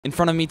In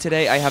front of me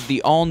today, I have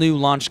the all-new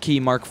Launchkey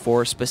Mark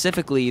IV,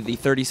 specifically the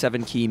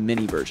 37-key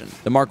mini version.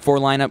 The Mark IV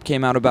lineup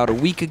came out about a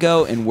week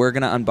ago, and we're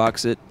going to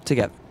unbox it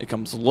together. It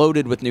comes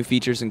loaded with new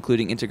features,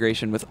 including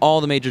integration with all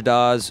the major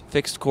DAWs,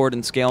 fixed chord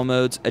and scale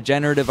modes, a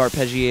generative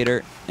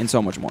arpeggiator, and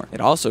so much more. It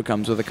also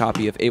comes with a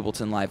copy of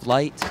Ableton Live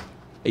Lite,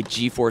 a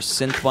GeForce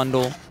synth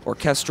bundle,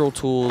 orchestral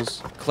tools,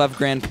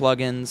 Clevgrand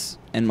plugins,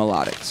 and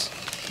melodics.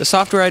 The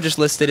software I just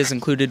listed is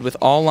included with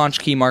all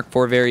Launchkey Mark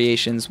IV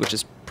variations, which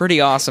is pretty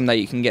awesome that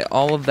you can get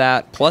all of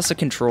that plus a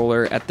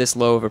controller at this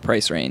low of a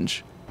price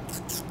range.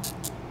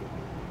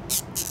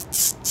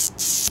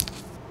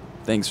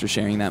 Thanks for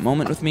sharing that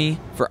moment with me.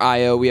 For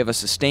I/O, we have a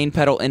sustain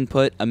pedal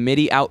input, a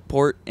MIDI out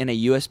port, and a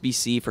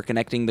USB-C for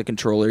connecting the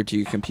controller to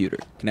your computer.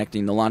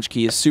 Connecting the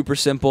Launchkey is super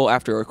simple.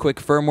 After a quick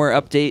firmware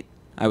update,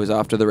 I was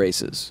off to the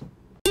races.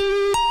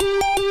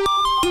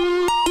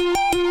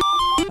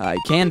 I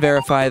can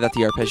verify that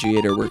the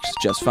arpeggiator works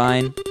just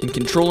fine, and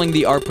controlling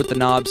the ARP with the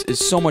knobs is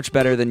so much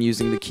better than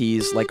using the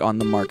keys like on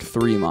the Mark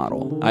III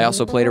model. I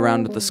also played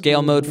around with the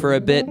scale mode for a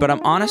bit, but I'm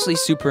honestly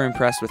super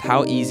impressed with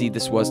how easy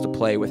this was to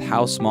play with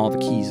how small the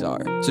keys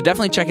are. So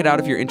definitely check it out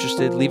if you're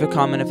interested, leave a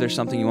comment if there's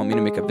something you want me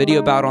to make a video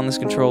about on this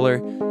controller,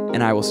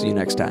 and I will see you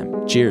next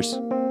time. Cheers!